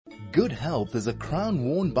Good health is a crown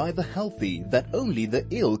worn by the healthy that only the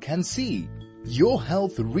ill can see. Your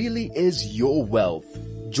health really is your wealth.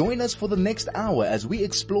 Join us for the next hour as we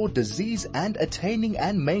explore disease and attaining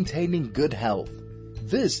and maintaining good health.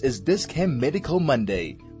 This is Dis-Chem Medical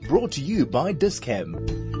Monday, brought to you by Dis-Chem.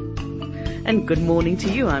 And good morning to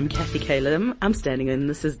you. I'm Kathy Calum. I'm standing in.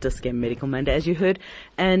 This is Dis-Chem Medical Monday, as you heard.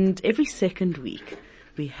 And every second week,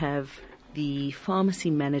 we have the pharmacy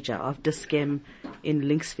manager of Dis-Chem in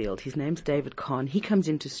Linksfield. His name's David Kahn. He comes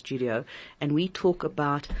into studio and we talk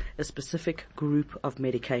about a specific group of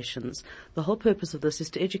medications. The whole purpose of this is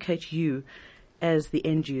to educate you as the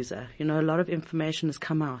end user. You know, a lot of information has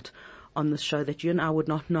come out on this show that you and I would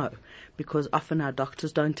not know, because often our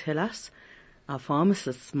doctors don't tell us, our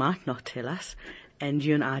pharmacists might not tell us, and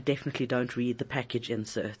you and I definitely don't read the package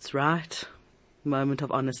inserts, right? Moment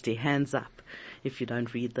of honesty, hands up if you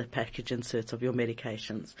don't read the package inserts of your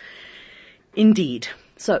medications. Indeed.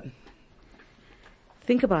 So,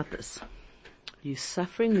 think about this. You're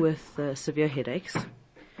suffering with severe headaches.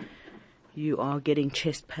 You are getting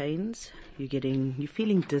chest pains. You're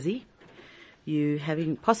feeling dizzy. You're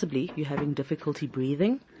having difficulty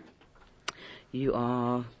breathing.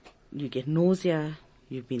 You get nausea.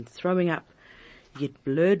 You've been throwing up. You get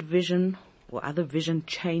blurred vision or other vision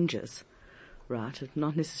changes. Right, it's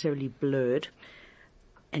not necessarily blurred,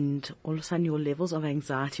 and all of a sudden your levels of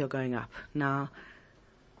anxiety are going up. Now,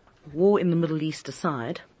 war in the Middle East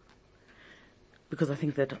aside, because I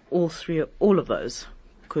think that all of those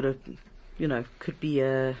could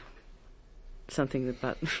be something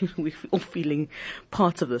about we're all feeling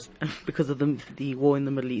parts of this because of the war in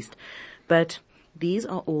the Middle East. But these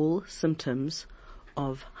are all symptoms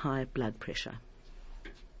of high blood pressure.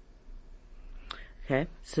 Okay,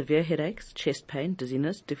 severe headaches, chest pain,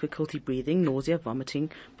 dizziness, difficulty breathing, nausea, vomiting,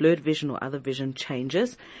 blurred vision or other vision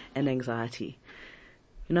changes, and anxiety.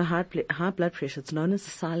 You know, high blood pressure, it's known as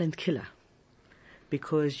a silent killer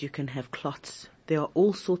because you can have clots. There are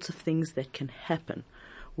all sorts of things that can happen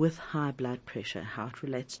with high blood pressure, how it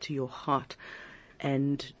relates to your heart.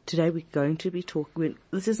 And today we're going to be talking,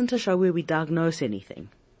 this isn't a show where we diagnose anything,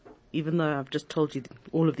 even though I've just told you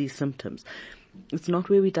all of these symptoms. It's not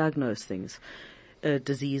where we diagnose things.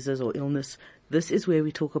 Diseases or illness. This is where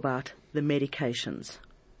we talk about the medications,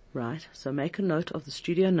 right? So make a note of the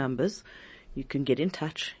studio numbers. You can get in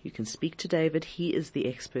touch. You can speak to David. He is the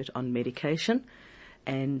expert on medication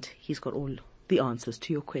and he's got all the answers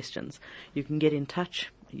to your questions. You can get in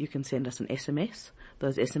touch. You can send us an SMS.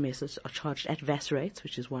 Those SMSs are charged at VAS rates,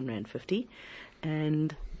 which is R1.50,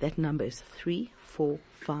 and that number is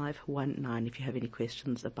 34519 if you have any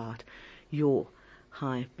questions about your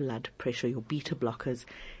high blood pressure, your beta blockers,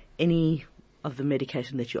 any of the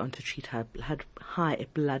medication that you're on to treat high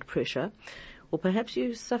blood pressure, or perhaps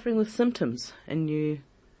you're suffering with symptoms and you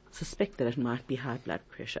suspect that it might be high blood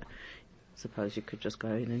pressure. Suppose you could just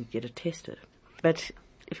go in and get it tested. But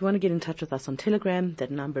if you want to get in touch with us on Telegram,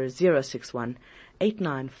 that number is 061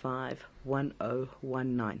 895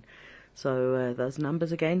 1019. So those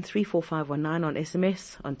numbers again, 34519 on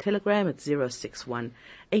SMS. On Telegram, it's 061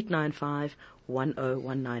 895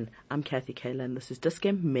 1019. I'm Kathy Kayla and this is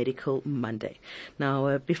Dis-Chem Medical Monday.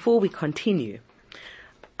 Now, before we continue,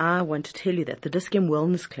 I want to tell you that the Dis-Chem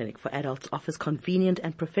Wellness Clinic for Adults offers convenient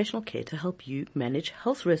and professional care to help you manage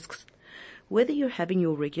health risks. Whether you're having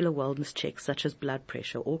your regular wellness checks such as blood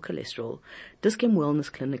pressure or cholesterol, Dis-Chem Wellness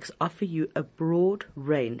Clinics offer you a broad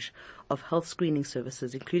range of health screening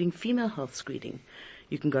services, including female health screening.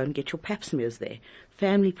 You can go and get your pap smears there,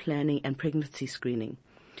 family planning and pregnancy screening.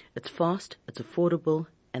 It's fast, it's affordable,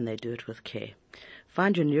 and they do it with care.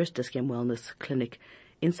 Find your nearest Dis-Chem Wellness Clinic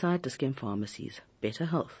inside Dis-Chem pharmacies. Better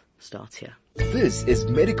health starts here. This is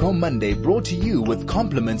Medical Monday, brought to you with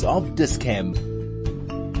compliments of Dis-Chem.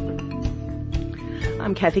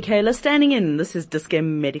 I'm Kathy Kayla standing in. This is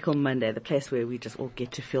Dis-Chem Medical Monday, the place where we just all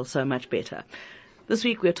get to feel so much better. This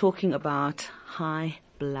week we're talking about high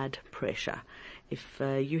blood pressure. If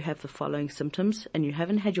you have the following symptoms and you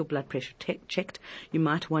haven't had your blood pressure checked, you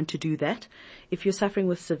might want to do that. If you're suffering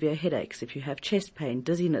with severe headaches, if you have chest pain,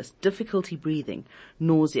 dizziness, difficulty breathing,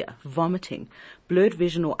 nausea, vomiting, blurred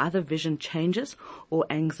vision or other vision changes, or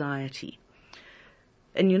anxiety.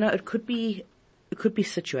 And you know, it could be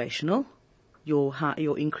situational. Your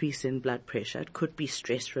increase in blood pressure. It could be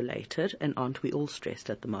stress related, and aren't we all stressed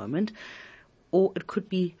at the moment? Or it could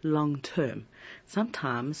be long term.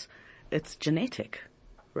 Sometimes it's genetic,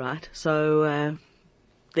 right? So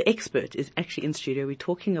the expert is actually in studio. We're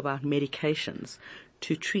talking about medications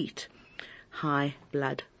to treat high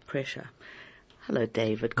blood pressure. Hello,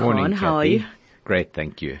 David Kahn. Morning, How are you? Great,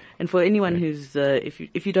 thank you. And for anyone who's, if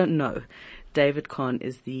you don't know, David Kahn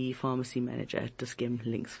is the pharmacy manager at Dis-Chem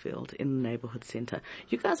Linksfield in the neighborhood center.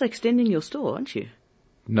 You guys are extending your store, aren't you?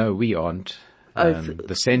 No, we aren't.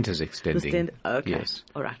 The centre's extending. Okay. Yes.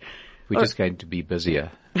 All right. We're just going to be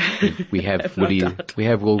busier. We have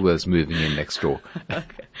Woolworths moving in next door.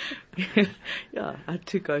 Okay. Yeah, I had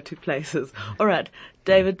to go to places. All right,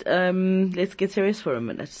 David, let's get serious for a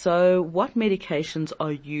minute. So what medications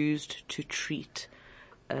are used to treat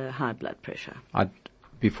high blood pressure?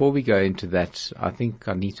 Before we go into that, I think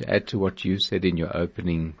I need to add to what you said in your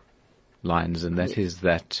opening lines, and that is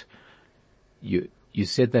that you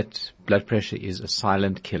said that blood pressure is a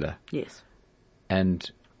silent killer. Yes. And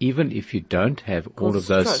even if you don't have all of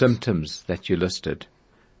those symptoms that you listed,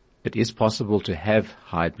 it is possible to have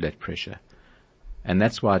high blood pressure. And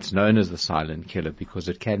that's why it's known as the silent killer, because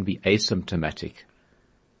it can be asymptomatic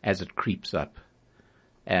as it creeps up.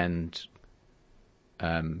 And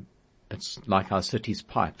it's like our city's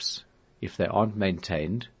pipes. If they aren't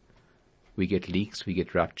maintained, we get leaks, we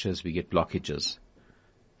get ruptures, we get blockages.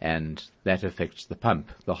 And that affects the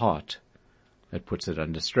pump, the heart. It puts it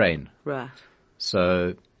under strain. Right.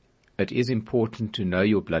 So it is important to know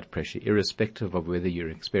your blood pressure, irrespective of whether you're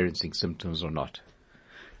experiencing symptoms or not.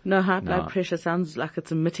 No, high blood pressure sounds like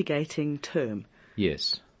it's a mitigating term.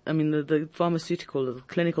 Yes. I mean, the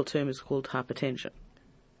clinical term is called hypertension.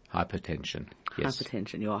 Hypertension, yes.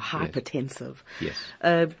 Hypertension, you're hypertensive. Yes.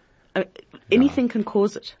 Anything can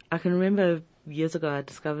cause it. I can remember years ago I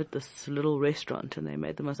discovered this little restaurant and they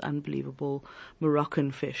made the most unbelievable Moroccan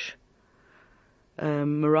fish.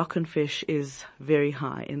 Moroccan fish is very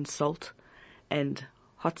high in salt and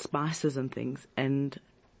hot spices and things, and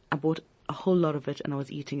I bought a whole lot of it and I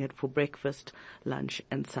was eating it for breakfast, lunch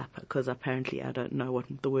and supper, because apparently I don't know what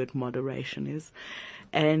the word moderation is.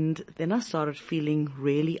 And then I started feeling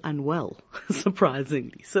really unwell,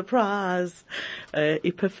 surprisingly. Surprise!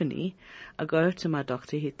 Epiphany. I go to my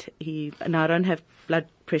doctor. Now I don't have blood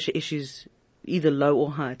pressure issues, either low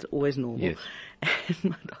or high. It's always normal. Yes. And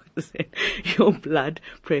my doctor said, your blood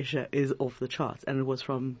pressure is off the charts. And it was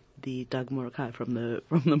from the Doug Morokai, from the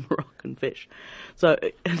Moroccan fish. So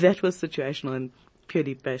that was situational and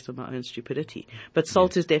purely based on my own stupidity. But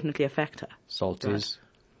salt is definitely a factor. Salt is.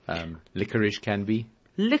 Licorice can be.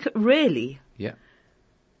 Really? Yeah.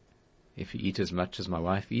 If you eat as much as my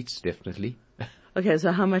wife eats, definitely. Okay,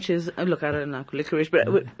 so how much is, look, I don't like licorice,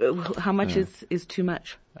 but how much is too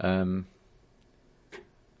much?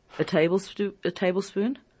 A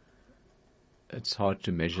tablespoon? It's hard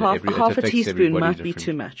to measure. Half a teaspoon might be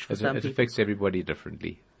too much for some people. It affects everybody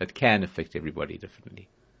differently. It can affect everybody differently.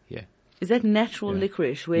 Yeah. Is that natural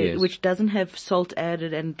licorice, which doesn't have salt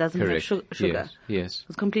added and doesn't have sugar? Yes.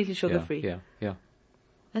 It's completely sugar-free. Yeah.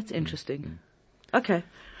 That's interesting. Okay.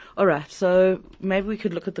 All right. So maybe we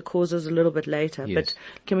could look at the causes a little bit later. Yes. But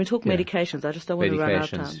can we talk medications? I just don't want to run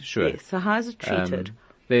out of time. Sure. Yes. So how is it treated?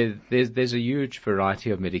 There's a huge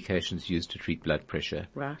variety of medications used to treat blood pressure.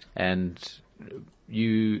 Right. And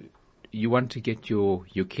you want to get your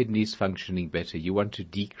kidneys functioning better. You want to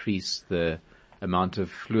decrease the amount of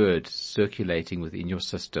fluid circulating within your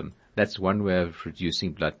system. That's one way of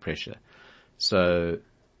reducing blood pressure. So,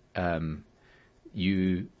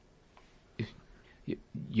 you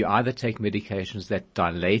either take medications that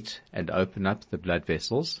dilate and open up the blood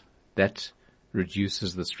vessels. That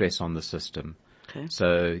reduces the stress on the system. Okay.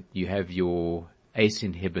 So you have your ACE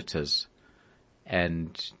inhibitors,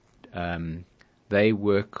 and they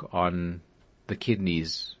work on the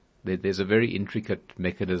kidneys. There's a very intricate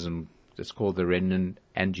mechanism. It's called the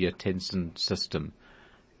renin-angiotensin system,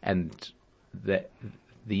 and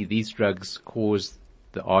these drugs cause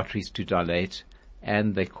the arteries to dilate,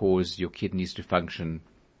 and they cause your kidneys to function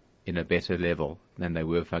in a better level than they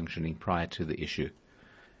were functioning prior to the issue.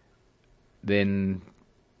 Then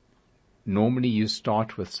normally you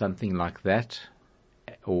start with something like that,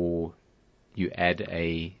 or you add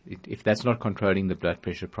if that's not controlling the blood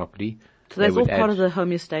pressure properly. So that's all part of the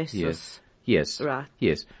homeostasis. Yes. Right.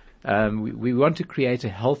 Yes. We want to create a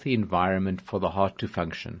healthy environment for the heart to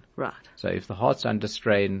function. Right. So if the heart's under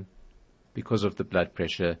strain because of the blood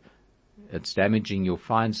pressure, it's damaging your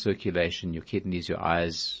fine circulation, your kidneys, your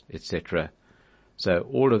eyes, etc. So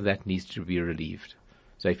all of that needs to be relieved.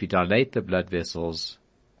 So if you dilate the blood vessels,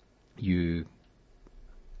 you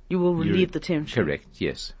will relieve the tension. Correct,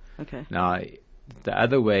 yes. Okay. Now, the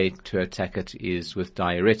other way to attack it is with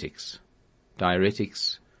diuretics.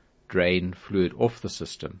 Diuretics drain fluid off the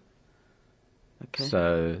system. Okay.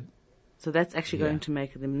 So that's actually going to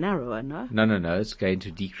make them narrower, no? No. It's going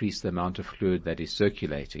to decrease the amount of fluid that is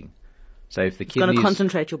circulating. So if the kidneys... It's going to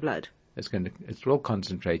concentrate your blood. It will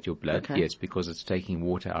concentrate your blood, okay. Yes, because it's taking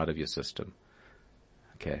water out of your system.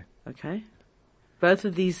 Okay. Both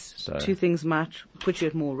of these So- two things might put you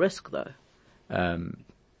at more risk, though.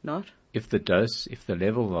 Not? If the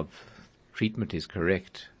level of treatment is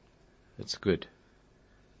correct, it's good.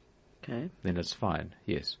 Okay. Then it's fine,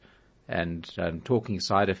 yes. And talking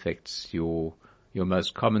side effects, your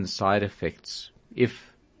most common side effects,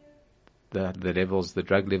 if the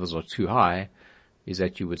drug levels are too high, is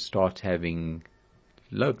that you would start having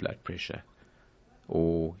low blood pressure,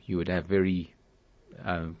 or you would have you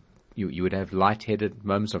would have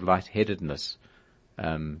moments of lightheadedness,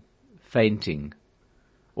 fainting,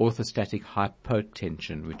 orthostatic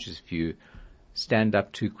hypotension, which is if you stand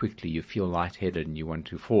up too quickly, you feel lightheaded and you want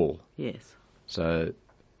to fall. Yes. So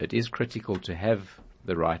it is critical to have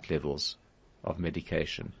the right levels of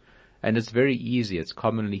medication. And it's very easy. It's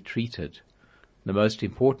commonly treated. The most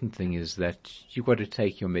important thing is that you've got to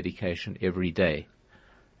take your medication every day.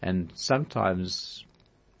 And sometimes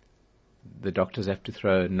the doctors have to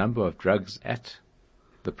throw a number of drugs at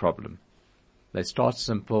the problem. They start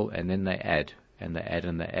simple and then they add, and they add,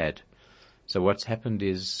 and they add. So what's happened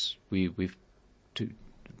is we've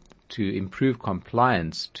to improve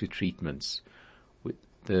compliance to treatments,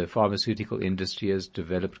 the pharmaceutical industry has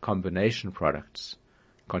developed combination products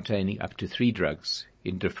containing up to 3 drugs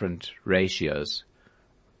in different ratios.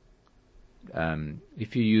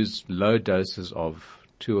 If you use low doses of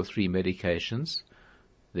 2 or 3 medications,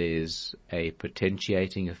 there's a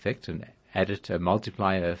potentiating effect, a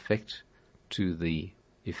multiplier effect to the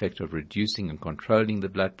effect of reducing and controlling the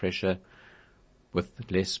blood pressure with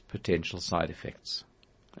less potential side effects.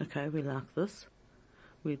 Okay, we like this.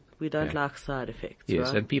 We don't like side effects, Yes,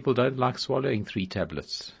 right? and people don't like swallowing 3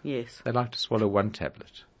 tablets. Yes. They like to swallow 1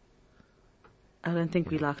 tablet. I don't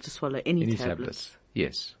think we like to swallow any tablets.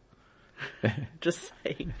 Yes. Just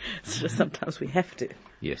saying. It's just sometimes we have to.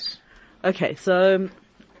 Yes. Okay, so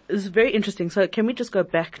this is very interesting. So can we just go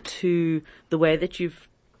back to the way that you've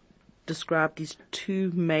described these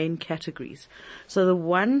 2 main categories? So the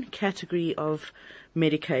one category of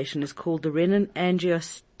medication is called the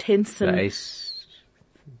renin-angiotensin. The ACE.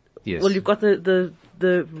 Yes. Well, you've got the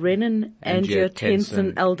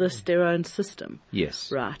renin-angiotensin-aldosterone system.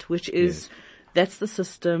 Yes. Right, which is, that's the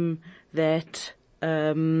system that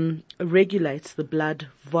regulates the blood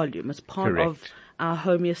volume. It's part Correct. of our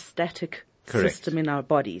homeostatic Correct. system in our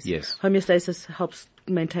bodies. Yes. Homeostasis helps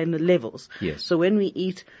maintain the levels. Yes. So when we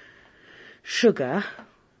eat sugar,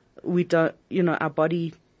 we don't, our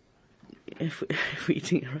body, if we're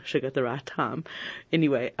eating sugar at the right time,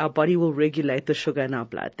 anyway, our body will regulate the sugar in our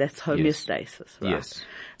blood. That's homeostasis, right? Yes.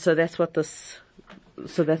 So that's what this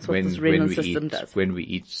renin system does. When we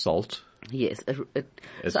eat salt. Yes.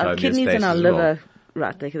 It's So our kidneys and our homeostasis as liver, well.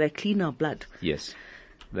 right, they clean our blood. Yes.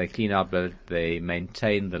 They clean our blood. They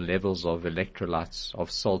maintain the levels of electrolytes, of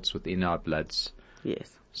salts within our bloods.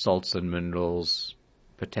 Yes. Salts and minerals,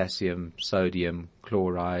 potassium, sodium,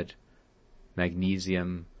 chloride,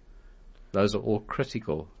 magnesium. Those are all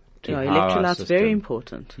critical to how our electrolytes system. very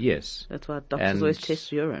important. Yes. That's why doctors always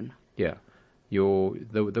test urine. Yeah.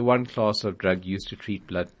 The one class of drug used to treat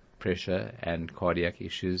blood pressure and cardiac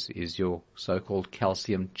issues is your so-called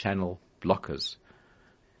calcium channel blockers.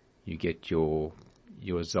 You get your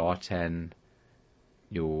Zartan,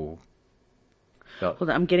 Hold on,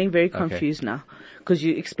 I'm getting very confused now, because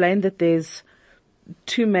you explained that there's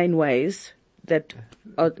 2 main ways that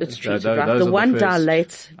it's treated, right? The one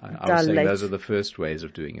dilates. I was saying those are the first ways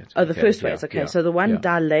of doing it. Oh, the first ways, okay. So the one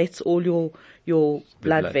dilates all your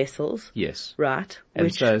blood vessels. Yes. Right.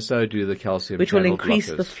 And so do the calcium which will channel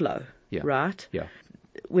increase blockers. the flow. Yeah. Right? Yeah.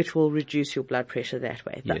 Which will reduce your blood pressure that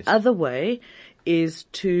way. The Yes. other way is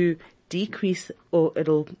to decrease,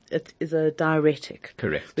 it is a diuretic.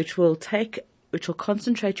 Correct. Which will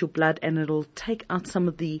concentrate your blood, and it'll take out some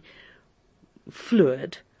of the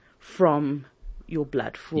fluid from your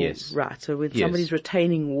blood. Yes. Right. So when somebody's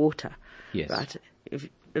retaining water. Yes. Right.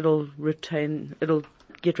 It'll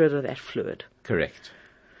get rid of that fluid. Correct.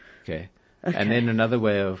 Okay. And then another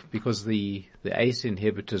way because the ACE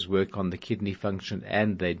inhibitors work on the kidney function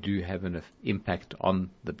and they do have an impact on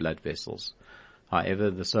the blood vessels.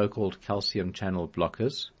 However, the so-called calcium channel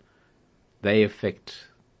blockers, they affect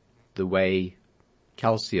the way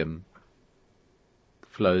calcium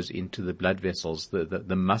flows into the blood vessels,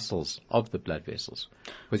 the muscles of the blood vessels.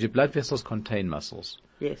 Because your blood vessels contain muscles.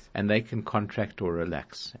 Yes. And they can contract or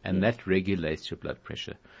relax, and that regulates your blood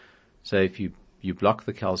pressure. So if you block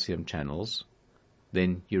the calcium channels,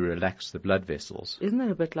 then you relax the blood vessels. Isn't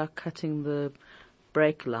that a bit like cutting the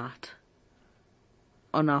brake light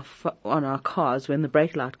on our cars when the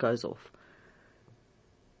brake light goes off?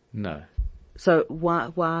 No. So why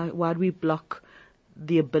do we block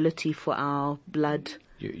the ability for our blood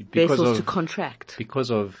vessels to contract.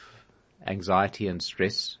 Because of anxiety and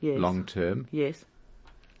stress, Yes. long term, Yes.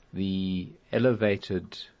 the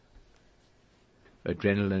elevated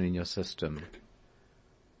adrenaline in your system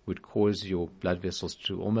would cause your blood vessels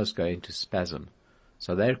to almost go into spasm.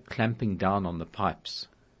 So they're clamping down on the pipes,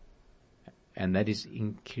 and that is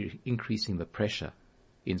increasing the pressure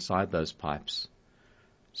inside those pipes.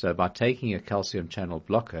 So by taking a calcium channel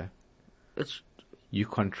blocker, you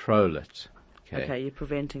control it. Okay, you're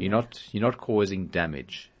preventing You're not causing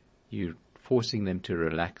damage. You're forcing them to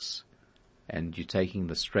relax, and you're taking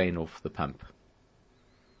the strain off the pump.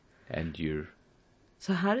 And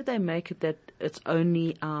So how do they make it that it's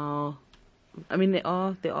only there are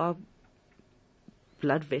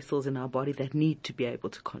blood vessels in our body that need to be able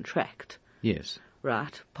to contract. Yes.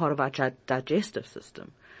 Right? Part of our digestive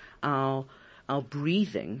system. Our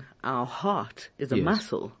breathing, our heart is a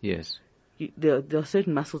muscle. Yes. There are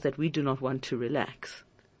certain muscles that we do not want to relax.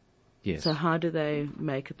 Yes. So how do they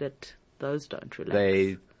make it that those don't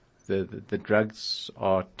relax? The drugs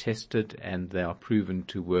are tested and they are proven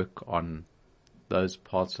to work on those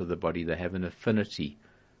parts of the body. They have an affinity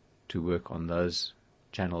to work on those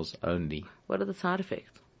channels only. What are the side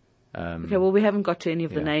effects? Okay, well, we haven't got to any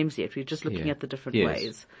of the Yeah. names yet. We're just looking Yeah. at the different Yes.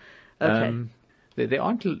 ways. Okay. There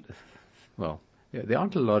aren't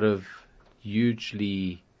a lot of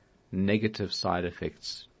hugely negative side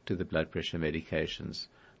effects to the blood pressure medications.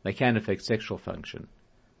 They can affect sexual function.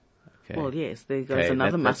 Okay. Well, yes, there goes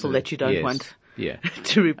another muscle that you don't yes. want Yeah.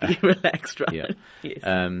 to be relaxed, right? Yeah.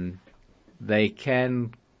 Yes. They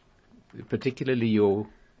can, particularly your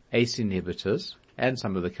ACE inhibitors and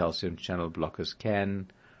some of the calcium channel blockers, can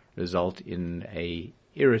result in a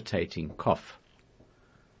irritating cough.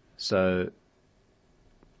 So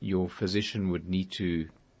your physician would need to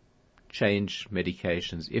change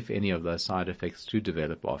medications if any of those side effects do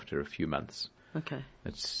develop after a few months. Okay.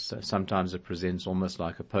 Sometimes it presents almost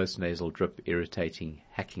like a postnasal drip, irritating,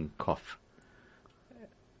 hacking cough.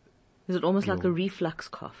 Is it almost like a reflux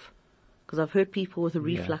cough? Because I've heard people with a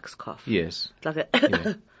reflux cough. Yes. It's like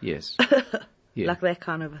a Yes. Yeah. like that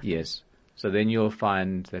kind of a thing. Yes. So then you'll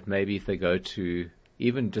find that maybe if they go to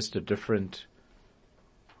even just a different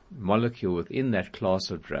molecule within that class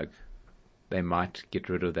of drug, they might get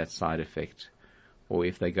rid of that side effect. Or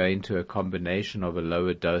if they go into a combination of a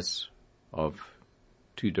lower dose of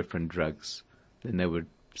two different drugs, then they would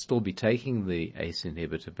still be taking the ACE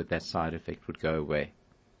inhibitor, but that side effect would go away.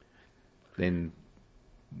 Then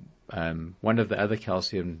one of the other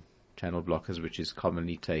calcium channel blockers, which is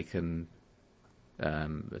commonly taken,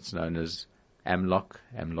 it's known as Amloc.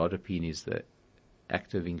 Amlodipine is the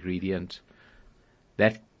active ingredient.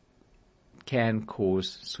 That can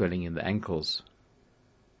cause swelling in the ankles.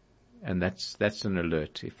 And that's an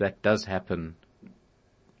alert. If that does happen,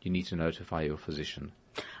 you need to notify your physician.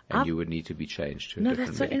 And you would need to be changed to a different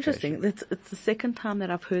that's so medication. interesting. It's the second time that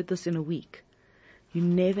I've heard this in a week. You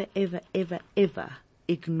never, ever, ever, ever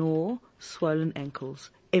ignore swollen ankles.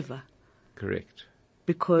 Ever. Correct.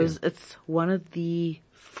 Because it's one of the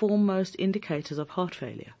foremost indicators of heart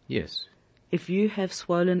failure. Yes. If you have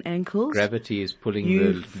swollen ankles, Gravity is pulling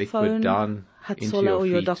you the liquid phone down into Hatsola your or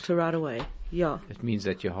feet. your doctor right away. Yeah. It means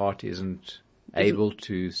that your heart isn't able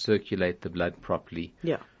to circulate the blood properly.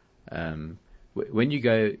 Yeah.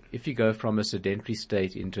 If you go from a sedentary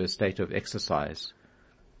state into a state of exercise,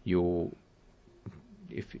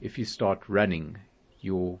 if you start running,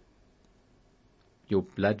 your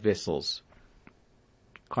blood vessels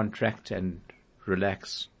contract and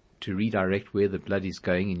relax to redirect where the blood is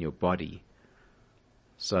going in your body.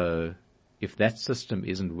 So if that system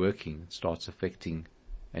isn't working, it starts affecting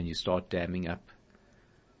and you start damming up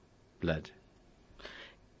blood.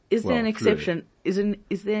 Is there an fluid. exception?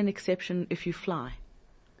 Is there an exception if you fly?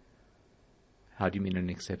 How do you mean an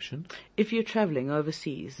exception? If you're traveling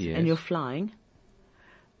overseas Yes. and you're flying,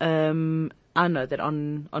 I know that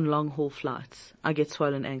on long haul flights, I get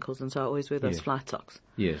swollen ankles, and so I always wear those Yes. flight socks.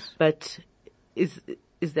 Yes. But is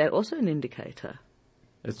that also an indicator?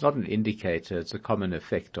 It's not an indicator, it's a common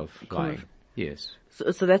effect of flying. Yes.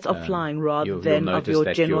 So that's of flying rather You'll than of notice your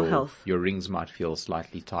that general health. Your rings might feel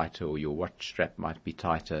slightly tighter, or your watch strap might be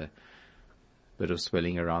tighter, bit of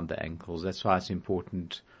swelling around the ankles. That's why it's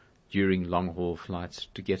important during long haul flights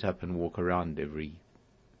to get up and walk around every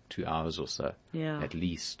 2 hours or so. Yeah. At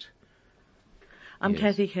least. I'm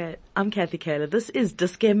Yes. Kathy Kaler. This is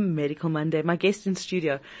Dis-Chem Medical Monday. My guest in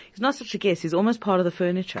studio, he's not such a guest, he's almost part of the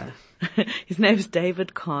furniture. His name is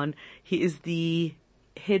David Kahn. He is the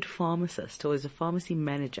head pharmacist, or is a pharmacy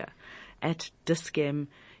manager at Dis-Chem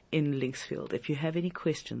in Linksfield. If you have any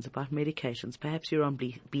questions about medications, perhaps you're on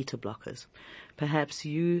beta blockers, perhaps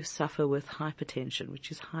you suffer with hypertension,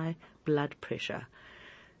 which is high blood pressure,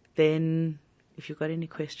 then if you've got any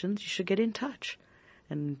questions, you should get in touch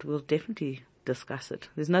and we'll definitely discuss it.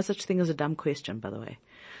 There's no such thing as a dumb question, by the way.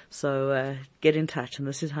 So get in touch, and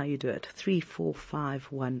this is how you do it.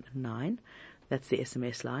 34519. That's the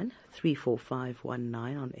SMS line,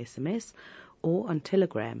 34519 on SMS, or on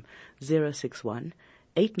Telegram, 061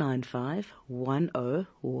 895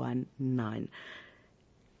 1019.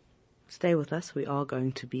 Stay with us. We are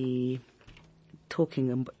going to be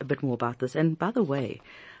talking a bit more about this. And by the way,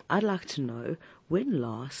 I'd like to know, when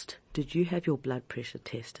last did you have your blood pressure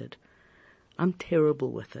tested? I'm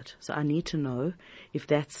terrible with it. So I need to know if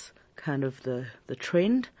that's kind of the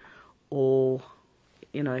trend, or,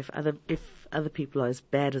 you know, if other people are as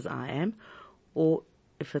bad as I am, or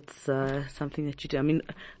if it's something that you do. I mean,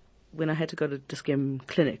 when I had to go to Dis-Chem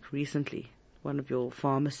clinic recently, one of your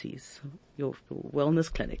pharmacies, your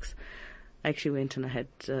wellness clinics, I actually went and I had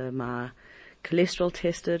my cholesterol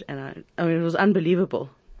tested, and I mean, it was unbelievable.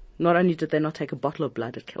 Not only did they not take a bottle of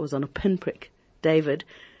blood, it was on a pinprick. David,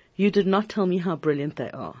 you did not tell me how brilliant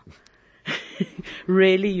they are.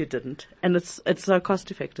 Really, you didn't. And it's so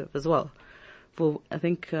cost effective as well. For, I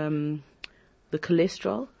think, the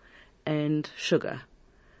cholesterol and sugar.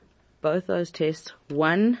 Both those tests,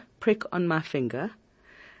 one prick on my finger,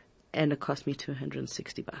 and it cost me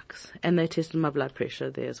 $260. And they tested my blood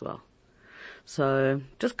pressure there as well. So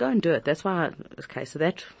just go and do it. That's why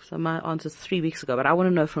so my answer's 3 weeks ago, but I want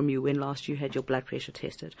to know from you when last you had your blood pressure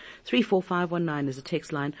tested. 34519 is a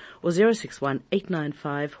text line, or 061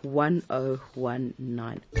 895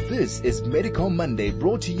 1019. This is Medical Monday,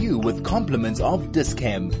 brought to you with compliments of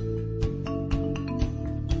Dis-Chem.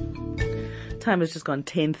 Time has just gone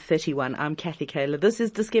 10:31. I'm Kathy Kaler. This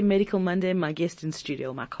is Dis-Chem Medical Monday. My guest in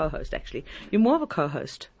studio, my co-host actually. You're more of a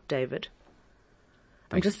co-host, David.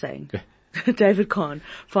 Thanks. I'm just saying. David Kahn,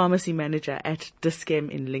 pharmacy manager at Dis-Chem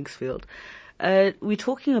in Linksfield. We're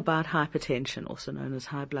talking about hypertension, also known as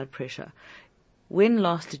high blood pressure. When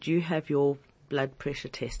last did you have your blood pressure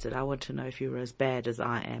tested? I want to know if you were as bad as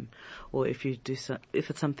I am, or if you do if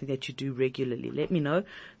it's something that you do regularly. Let me know.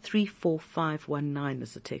 34519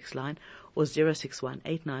 is the text line, or 061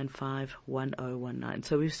 895 1019.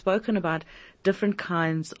 So we've spoken about different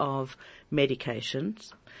kinds of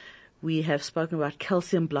medications. We have spoken about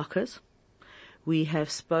calcium blockers. We have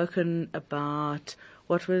spoken about,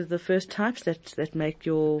 what were the first types that make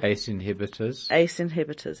your... ACE inhibitors. ACE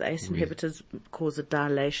inhibitors cause a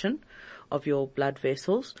dilation of your blood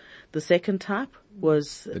vessels. The second type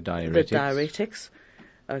was the diuretics.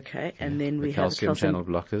 Okay, and then we have calcium channel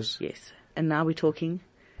blockers. Yes, and now we're talking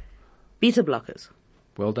beta blockers.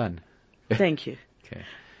 Well done. Thank you. Okay.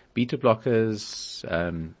 Beta blockers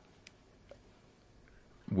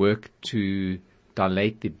work to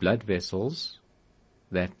dilate the blood vessels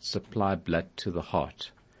that supply blood to the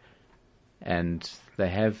heart. And they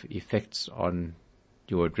have effects on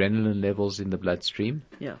your adrenaline levels in the bloodstream.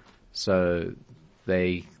 Yeah. So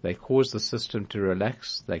they cause the system to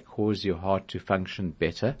relax. They cause your heart to function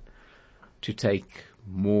better, to take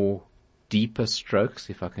more deeper strokes,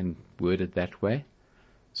 if I can word it that way.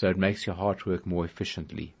 So it makes your heart work more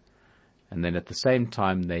efficiently. And then at the same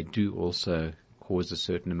time, they do also cause a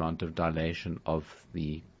certain amount of dilation of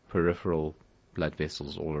the peripheral blood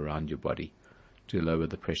vessels all around your body to lower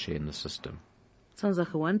the pressure in the system. Sounds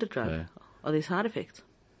like a wonder drug. Are there side effects?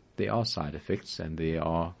 There are side effects, and there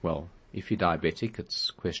are, well, if you're diabetic, it's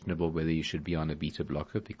questionable whether you should be on a beta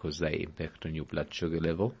blocker because they impact on your blood sugar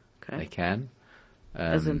level. Okay. They can.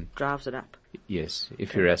 As in drives it up. Yes.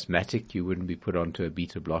 If you're asthmatic, you wouldn't be put onto a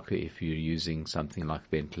beta blocker if you're using something like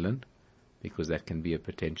Ventolin, because that can be a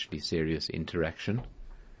potentially serious interaction.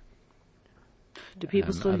 Do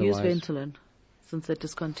people still use Ventolin since they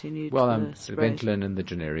discontinued the spray? Ventolin and the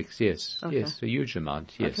generics, yes. Okay. Yes, a huge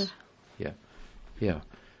amount, yes. Okay. Yeah.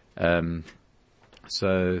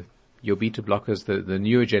 So your beta blockers, the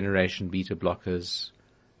newer generation beta blockers,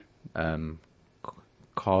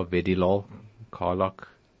 Carvedilol, Carlock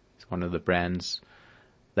is one of the brands.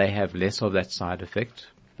 They have less of that side effect,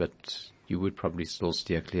 but you would probably still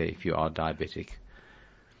steer clear if you are diabetic.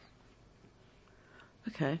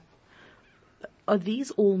 Okay. Are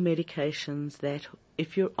these all medications that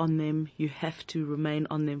if you're on them, you have to remain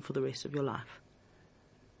on them for the rest of your life?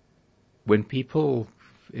 When people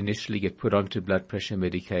initially get put onto blood pressure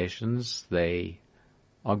medications, they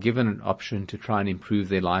are given an option to try and improve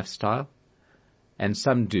their lifestyle, and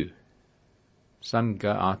some do. Some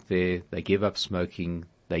go out there, they give up smoking,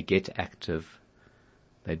 they get active,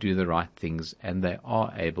 they do the right things, and they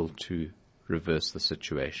are able to reverse the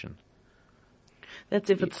situation. That's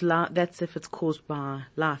if it's caused by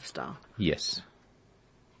lifestyle. Yes.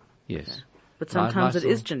 Yes. Okay. But sometimes it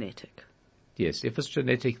is genetic. Yes, if it's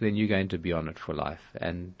genetic, then you're going to be on it for life.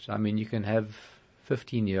 And, I mean, you can have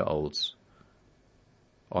 15-year-olds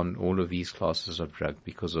on all of these classes of drug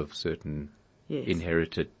because of certain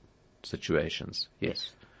inherited situations.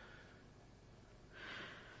 Yes.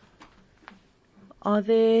 Are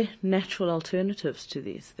there natural alternatives to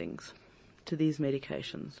these things, to these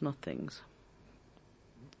medications, not things?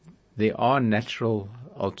 There are natural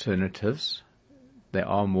alternatives. They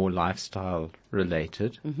are more lifestyle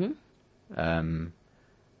related. Mm-hmm.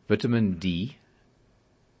 Vitamin D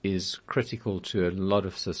is critical to a lot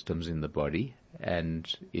of systems in the body, and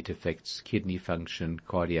it affects kidney function,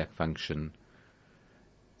 cardiac function.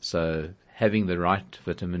 So having the right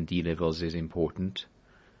vitamin D levels is important.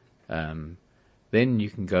 Then you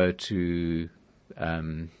can go to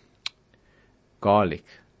garlic,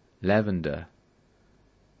 lavender,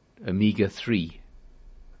 omega-3,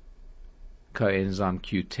 coenzyme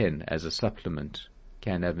Q10 as a supplement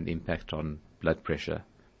can have an impact on blood pressure.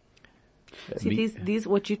 See, these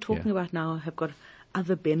what you're talking about now have got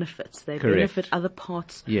other benefits. They Correct. benefit other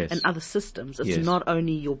parts Yes. and other systems. It's Yes. not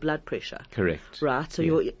only your blood pressure. Correct. Right? So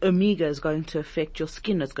your omega is going to affect your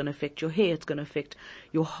skin, it's going to affect your hair, it's going to affect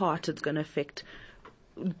your heart, it's going to affect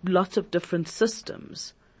lots of different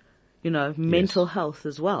systems. Mental health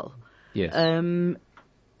as well. Yes.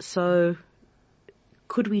 So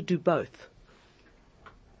could we do both?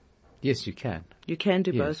 Yes, you can. You can do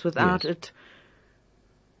Yes, both without yes. it.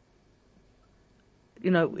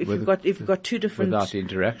 If you've got two different Without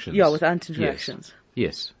interactions. Yeah, without interactions.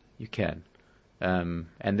 Yes, you can. And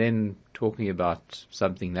then talking about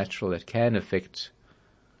something natural that can affect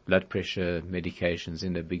blood pressure medications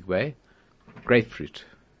in a big way, grapefruit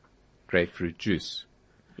juice.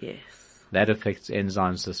 Yes. That affects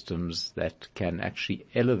enzyme systems that can actually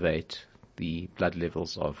elevate the blood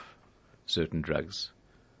levels of certain drugs.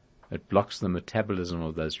 It blocks the metabolism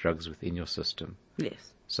of those drugs within your system.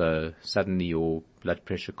 Yes. So suddenly your blood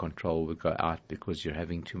pressure control will go out because you're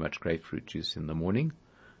having too much grapefruit juice in the morning.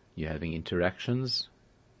 You're having interactions,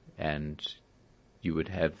 and you would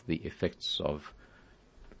have the effects of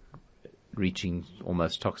reaching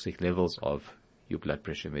almost toxic levels of your blood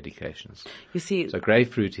pressure medications. You see, So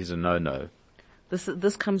grapefruit is a no-no.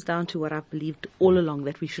 This comes down to what I've believed all along,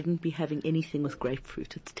 that we shouldn't be having anything with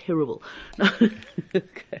grapefruit. It's terrible.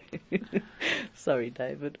 Okay. Sorry,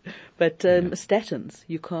 David. But statins,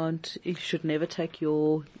 you should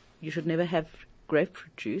never have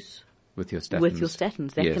grapefruit juice With your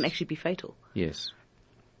statins. That Yes. can actually be fatal. Yes.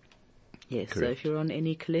 Yes, Correct. so if you're on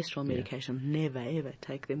any cholesterol medication, never ever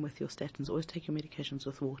take them with your statins. Always take your medications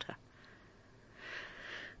with water.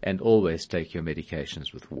 And always take your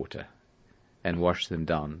medications with water and wash them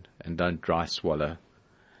down, and don't dry swallow,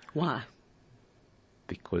 Why?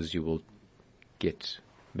 because you will get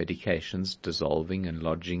medications dissolving and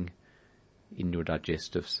lodging in your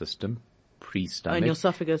digestive system, pre-stomach, In your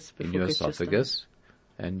esophagus. in before your it gets to your stomach. esophagus,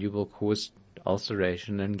 and you will cause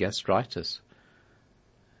ulceration and gastritis.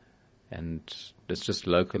 And it's just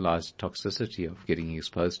localized toxicity of getting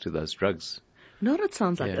exposed to those drugs. You know what it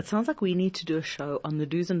sounds like? Yeah. It sounds like we need to do a show on the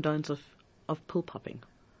do's and don'ts of pill popping.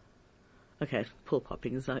 Okay, pill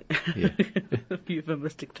popping is like a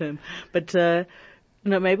euphemistic term. But,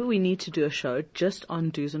 maybe we need to do a show just on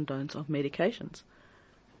do's and don'ts of medications.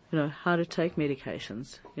 How to take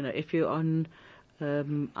medications. If you're on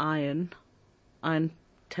iron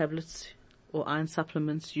tablets or iron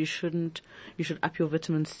supplements, you should up your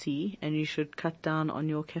vitamin C, and you should cut down on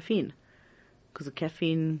your caffeine, because the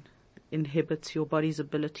caffeine inhibits your body's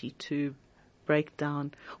ability to break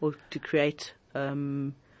down or to create, it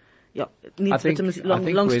needs vitamins.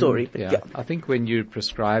 Long story. But I think when you're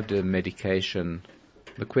prescribed a medication,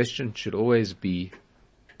 the question should always be,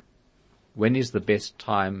 when is the best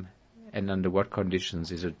time and under what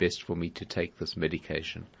conditions is it best for me to take this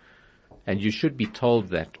medication? And you should be told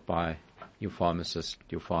that by your pharmacist,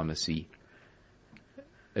 your pharmacy.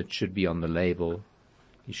 It should be on the label.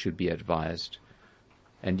 You should be advised.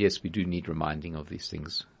 And yes, we do need reminding of these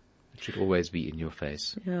things. It should always be in your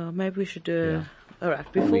face. Yeah, maybe we should do. All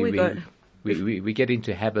right, before we go. We get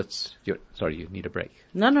into habits. Sorry, you need a break.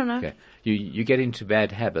 No. Okay. You get into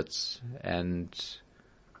bad habits, and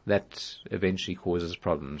that eventually causes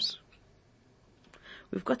problems.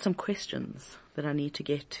 We've got some questions that I need to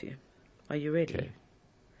get to. Are you ready? Okay.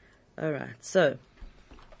 All right. So,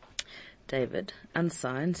 David,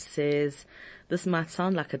 unsigned, says, this might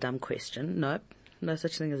sound like a dumb question. Nope. No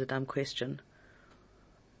such thing as a dumb question.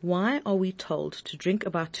 Why are we told to drink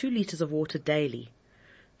about 2 liters of water daily?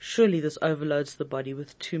 surely this overloads the body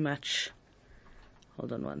with too much,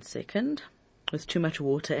 hold on one second, with too much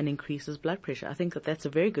water and increases blood pressure? I think that's a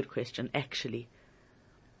very good question, actually.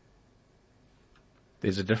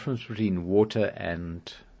 There's a difference between water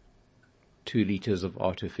and 2 liters of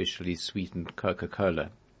artificially sweetened Coca-Cola.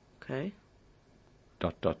 Okay. ...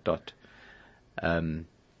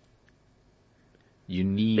 You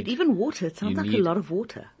need... But even water, it sounds like a lot of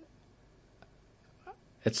water.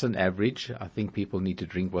 It's an average. I think people need to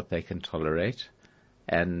drink what they can tolerate.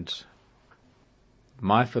 And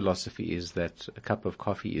my philosophy is that a cup of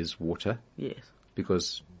coffee is water. Yes.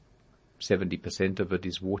 Because 70% of it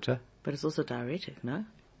is water. But it's also diuretic, no?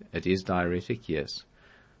 It is diuretic, yes.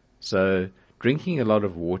 So drinking a lot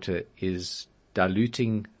of water is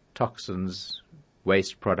diluting toxins,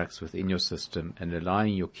 waste products within your system and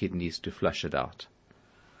allowing your kidneys to flush it out,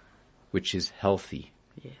 which is healthy.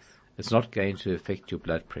 Yes. It's not going to affect your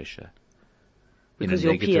blood pressure because in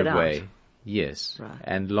a you'll pee it negative way. out. Yes. Right.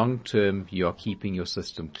 And long term, you are keeping your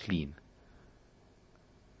system clean.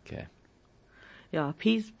 Okay. Yeah,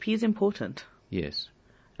 pee's important. Yes.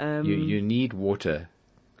 You need water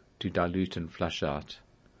to dilute and flush out.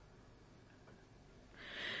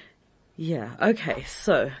 Yeah. Okay.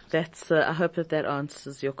 So that's. I hope that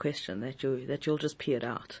answers your question. That you'll just pee it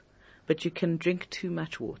out, but you can drink too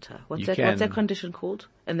much water. What's that condition called?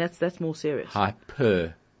 And that's more serious.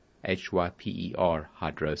 Hyper, HYPER,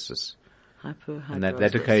 hydrosis. Hyperhidrosis. And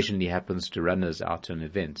that occasionally happens to runners out on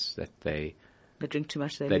events that they drink too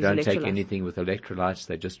much. They don't take anything with electrolytes.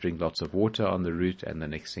 They just drink lots of water on the route, and the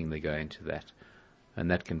next thing they go into that, and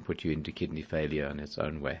that can put you into kidney failure in its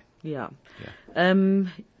own way. Yeah. Yeah.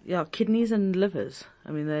 Yeah. Kidneys and livers. I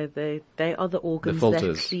mean, they are the organs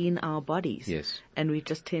that clean our bodies. Yes. And we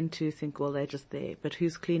just tend to think, well, they're just there. But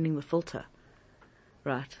who's cleaning the filter?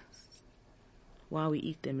 Right. Why we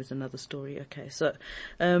eat them is another story. Okay. So,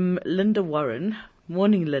 Linda Warren.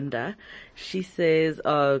 Morning, Linda. She says,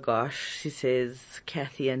 oh gosh, she says,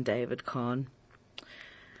 Kathy and David Kahn.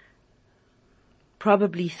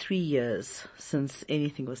 Probably 3 years since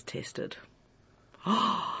anything was tested.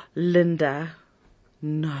 Oh, Linda.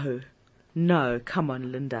 No, come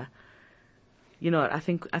on, Linda. You know what? I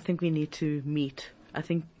think we need to meet. I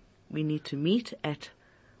think we need to meet at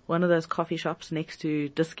one of those coffee shops next to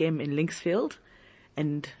Dis-Chem in Linksfield,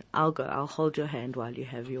 and I'll hold your hand while you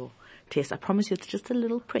have your test. I promise you, it's just a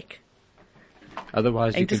little prick.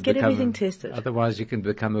 Otherwise, and just get everything tested. Otherwise, you can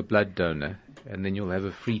become a blood donor, and then you'll have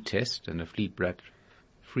a free test and a free blood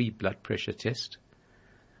pressure test.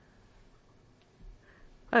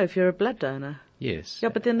 Oh, if you're a blood donor. Yes. Yeah,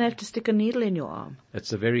 but then they have to stick a needle in your arm.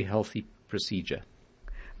 It's a very healthy procedure.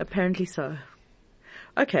 Apparently so.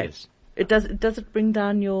 Okay. Yes. Does it bring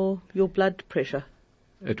down your blood pressure?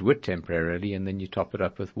 It would temporarily, and then you top it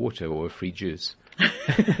up with water or a free juice.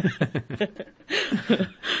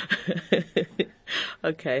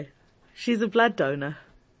 Okay. She's a blood donor.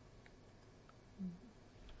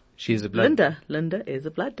 She's a blood... Linda is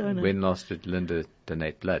a blood donor. When last did Linda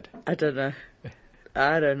donate blood? I don't know.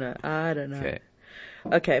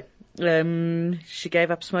 Okay. She gave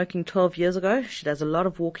up smoking 12 years ago. She does a lot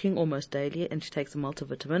of walking almost daily, and she takes a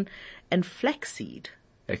multivitamin and flaxseed,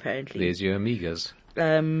 apparently. There's your amigas.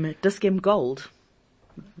 Dis-Chem Gold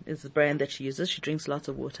is the brand that she uses. She drinks lots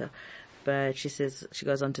of water. But she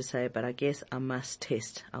goes on to say, but I guess I must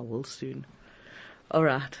test. I will soon. All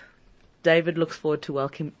right. David looks forward to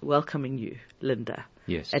welcoming you, Linda.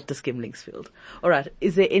 Yes. At Dis-Chem Linksfield. All right.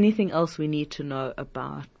 Is there anything else we need to know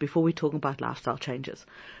about before we talk about lifestyle changes?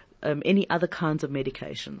 Any other kinds of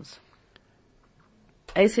medications?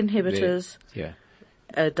 ACE inhibitors.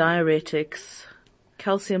 Diuretics,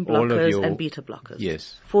 calcium blockers, and beta blockers.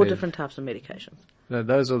 Yes. 4 different types of medications. No,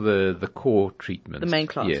 those are the core treatments. The main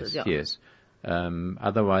classes, yes.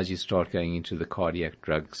 Otherwise you start going into the cardiac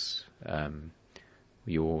drugs,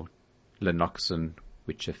 your Lanoxin,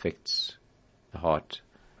 which affects the heart.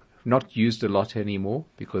 Not used a lot anymore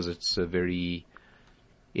because it's a very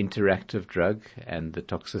interactive drug, and the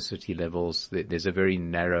toxicity levels, there's a very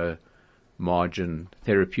narrow margin,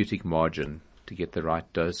 therapeutic margin, to get the right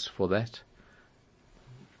dose for that.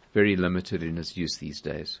 Very limited in its use these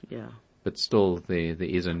days. Yeah. But still, there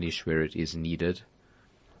is a niche where it is needed.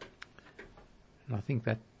 And I think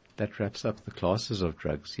that wraps up the classes of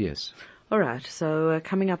drugs, yes. All right. So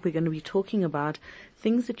coming up, we're going to be talking about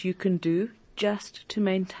things that you can do just to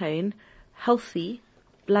maintain healthy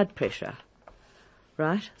blood pressure.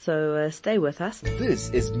 Right? So stay with us. This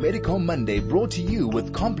is Medical Monday, brought to you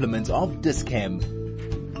with compliments of Dis-Chem.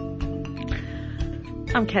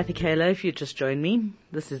 I'm Kathy Kayla, if you just joined me.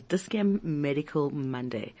 This is Dis-Chem Medical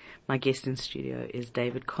Monday. My guest in studio is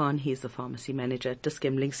David Kahn. He's the pharmacy manager at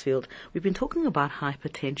Dis-Chem Linksfield. We've been talking about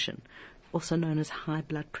hypertension, also known as high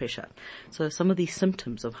blood pressure. So some of these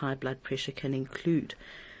symptoms of high blood pressure can include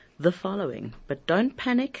the following. But don't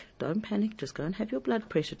panic, just go and have your blood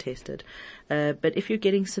pressure tested. But if you're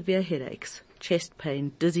getting severe headaches, chest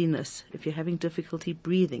pain, dizziness, if you're having difficulty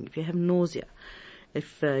breathing, if you have nausea,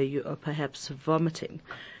 if you are perhaps vomiting,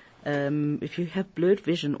 if you have blurred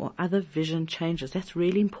vision or other vision changes, that's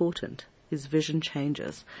really important, is vision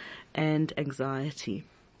changes, and anxiety,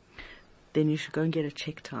 then you should go and get it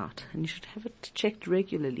checked out. And you should have it checked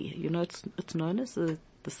regularly. You know, it's known as the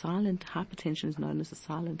silent, hypertension is known as the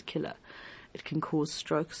silent killer. It can cause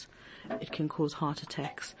strokes. It can cause heart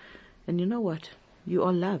attacks. And you know what? You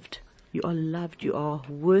are loved. You are loved. You are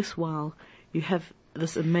worthwhile. You have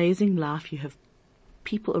this amazing life. You have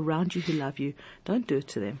people around you who love you. Don't do it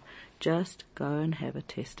to them. Just go and have it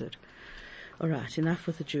tested. All right, enough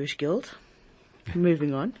with the Jewish guilt.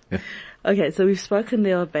 Moving on. Okay, so we've spoken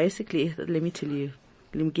there. Basically, let me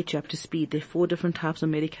get you up to speed. There are 4 different types of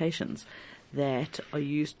medications that are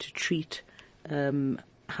used to treat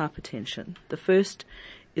hypertension. The first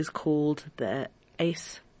is called the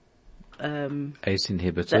ACE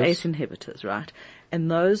inhibitors. The ACE inhibitors, right? And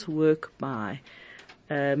those work by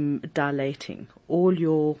dilating all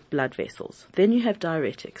your blood vessels. Then you have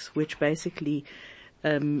diuretics, which basically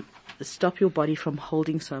stop your body from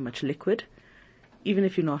holding so much liquid. Even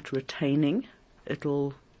if you're not retaining, it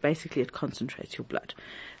concentrates your blood.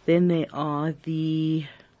 Then there are the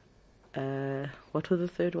what was the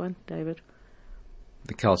third one, David?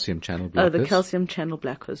 The calcium channel blockers. Oh, the calcium channel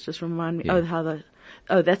blockers. Just remind me. Yeah.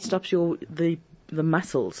 That stops the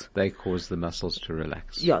muscles. They cause the muscles to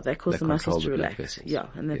relax. Yeah, they cause the muscles to relax. Vessels. Yeah,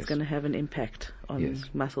 and that's going to have an impact on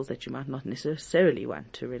muscles that you might not necessarily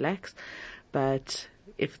want to relax. But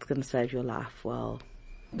if it's going to save your life, well,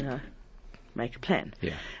 make a plan.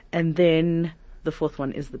 Yeah. And then the fourth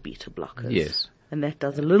one is the beta blockers. Yes. And that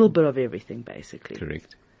does a little bit of everything, basically.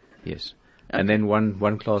 Correct. Yes. Okay. And then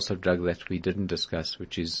one class of drug that we didn't discuss,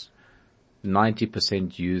 which is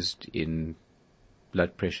 90% used in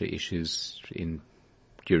blood pressure issues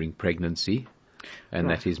during pregnancy, and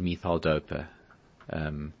that is methyl dopa.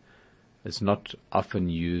 It's not often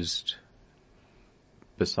used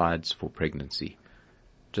besides for pregnancy,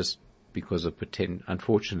 just because of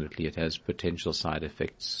unfortunately it has potential side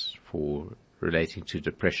effects for relating to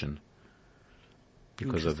depression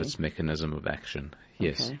because of its mechanism of action.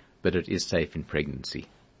 Yes. Okay. But it is safe in pregnancy.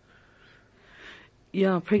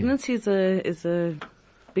 Yeah, pregnancy is a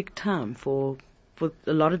big time for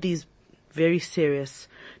a lot of these very serious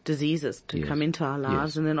diseases to come into our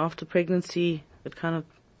lives, and then after pregnancy, it kind of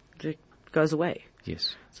goes away.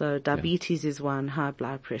 Yes. So diabetes is one, high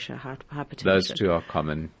blood pressure, hypertension. Those 2 are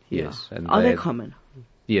common. Yes. Yeah. And are they common?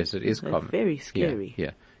 Yes, it is common. Very scary.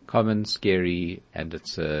 Yeah. Common, scary, and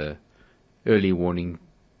it's a early warning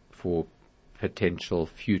for potential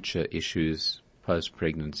future issues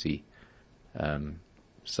post-pregnancy.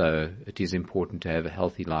 So it is important to have a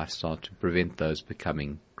healthy lifestyle to prevent those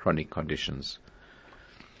becoming chronic conditions.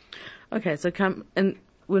 Okay, so and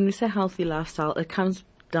when we say healthy lifestyle, it comes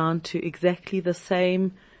down to exactly the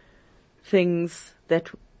same things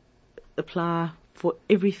that apply for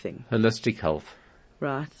everything. Holistic health.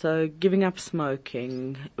 Right, so giving up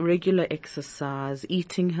smoking, regular exercise,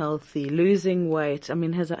 eating healthy, losing weight. I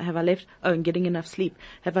mean, have I left, and getting enough sleep.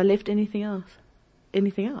 Have I left anything else?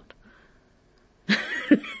 Anything out?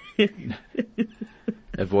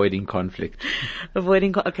 Avoiding conflict.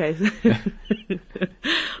 Okay.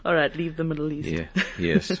 All right, leave the Middle East. Yeah,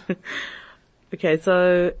 yes. Okay,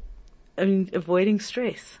 so, I mean, avoiding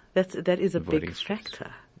stress. That is a big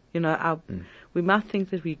factor. We might think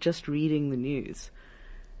that we're just reading the news.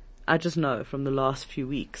 I just know from the last few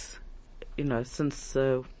weeks, since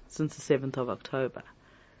the 7th of October,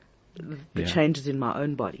 the changes in my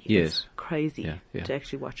own body. Yes. It's crazy to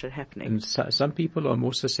actually watch it happening. And some people are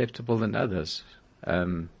more susceptible than others. I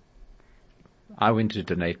went to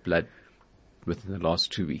donate blood within the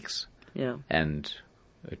last 2 weeks. Yeah. And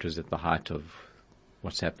it was at the height of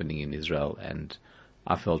what's happening in Israel, and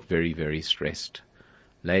I felt very, very stressed.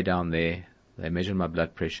 Lay down there, they measured my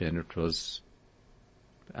blood pressure, and it was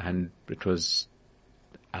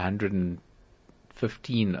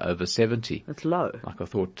 115 over 70. That's low. Like I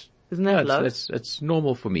thought. Isn't that low? It's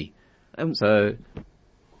normal for me. So,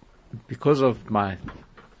 because of I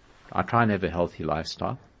try and have a healthy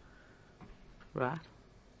lifestyle. Right.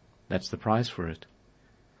 That's the price for it.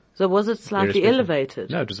 So was it slightly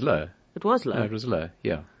elevated? No, it was low. It was low? No, it was low,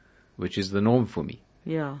 yeah. Which is the norm for me.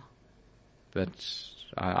 Yeah. But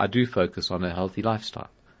I do focus on a healthy lifestyle.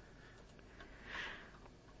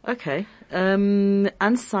 Okay.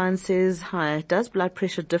 Unsigned says, hi, does blood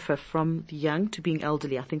pressure differ from young to being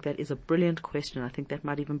elderly? I think that is a brilliant question. I think that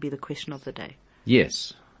might even be the question of the day.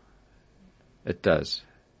 Yes, it does.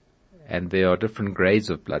 And there are different grades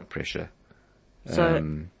of blood pressure.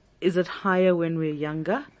 So is it higher when we're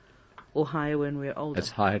younger or higher when we're older? It's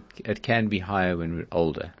high. It can be higher when we're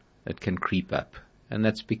older. It can creep up. And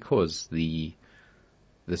that's because the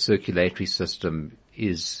circulatory system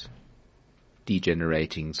is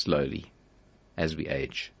degenerating slowly as we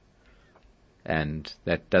age. And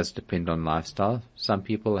that does depend on lifestyle. Some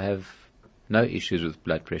people have no issues with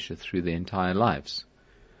blood pressure through their entire lives.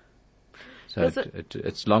 So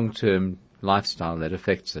it's long-term lifestyle that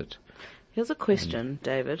affects it. Here's a question,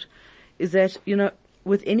 David, is that,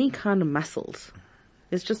 with any kind of muscles,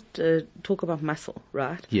 let's just talk about muscle,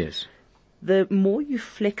 right? Yes. The more you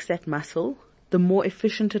flex that muscle, the more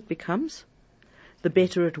efficient it becomes, the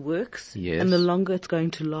better it works, yes, and the longer it's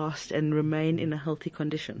going to last and remain in a healthy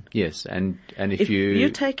condition. Yes, and if you're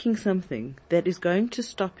taking something that is going to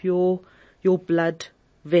stop your blood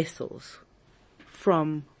vessels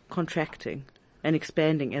from contracting and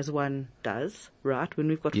expanding as one does, right? When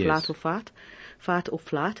we've got yes, fight or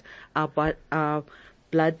flight, our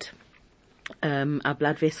blood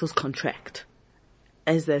vessels contract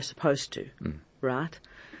as they're supposed to, right?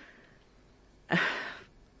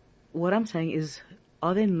 What I'm saying is,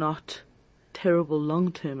 are there not terrible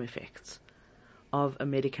long-term effects of a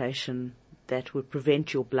medication that would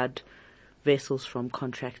prevent your blood vessels from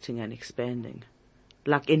contracting and expanding,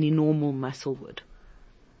 like any normal muscle would?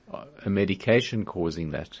 A medication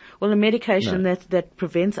causing that? Well, a medication No. that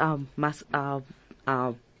prevents that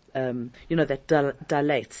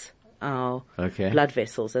dilates our blood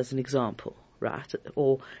vessels, as an example, right?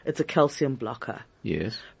 Or it's a calcium blocker.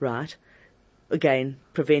 Yes. Right? Again,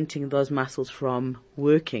 preventing those muscles from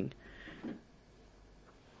working.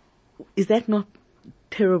 Is that not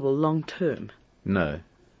terrible long term? No,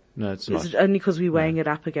 it's not. Is it only because we're weighing it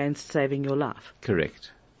up against saving your life?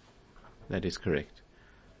 Correct. That is correct.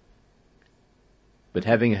 But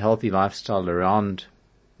having a healthy lifestyle around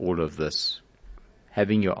all of this,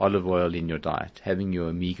 having your olive oil in your diet, having your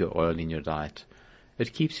omega oil in your diet,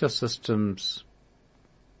 it keeps your systems,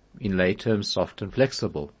 in lay terms, soft and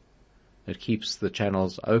flexible. It keeps the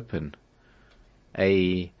channels open.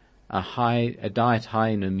 A diet high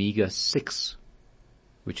in omega-6,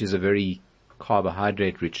 which is a very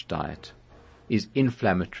carbohydrate-rich diet, is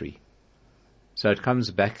inflammatory. So it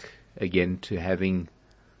comes back again to having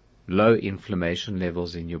low inflammation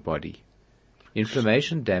levels in your body.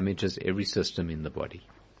 Inflammation damages every system in the body.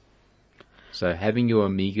 So having your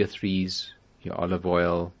omega-3s, your olive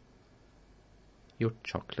oil, your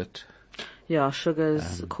chocolate. Yeah, sugar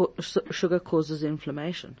causes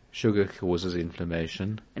inflammation. Sugar causes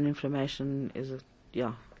inflammation. And inflammation is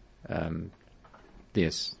yes.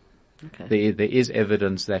 Okay. There is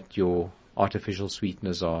evidence that your artificial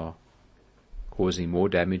sweeteners are causing more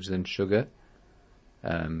damage than sugar.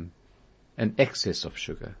 An excess of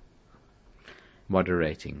sugar.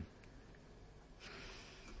 Moderating.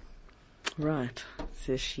 Right,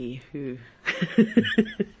 says she who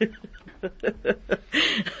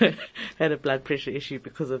had a blood pressure issue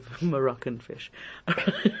because of Moroccan fish.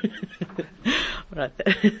 Right.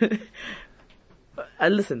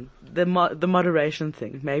 Listen, the moderation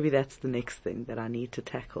thing, maybe that's the next thing that I need to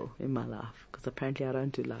tackle in my life, because apparently I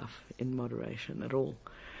don't do life in moderation at all.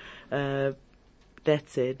 That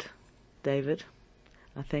said, David,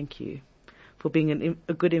 I thank you for being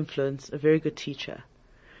a good influence, a very good teacher,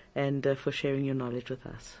 and for sharing your knowledge with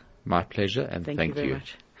us. My pleasure, and thank you very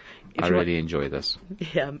much. I really enjoy this.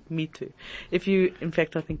 Yeah, me too. In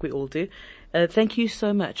fact, I think we all do. Thank you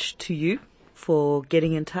so much to you for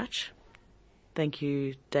getting in touch. Thank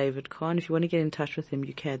you, David Kahn. If you want to get in touch with him,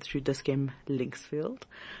 you can through Dis-Chem Linksfield.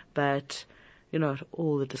 But,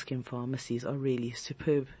 all the Dis-Chem pharmacies are really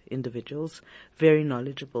superb individuals, very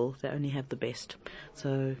knowledgeable. They only have the best.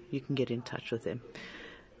 So you can get in touch with them.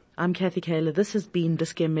 I'm Kathy Kaler. This has been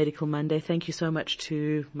Dis-Chem Medical Monday. Thank you so much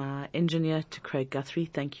to my engineer, to Craig Guthrie.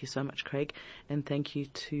 Thank you so much, Craig. And thank you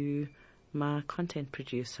to my content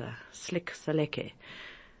producer, Slick Saleke.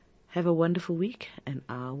 Have a wonderful week, and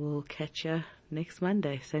I will catch you next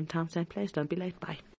Monday. Same time, same place. Don't be late. Bye.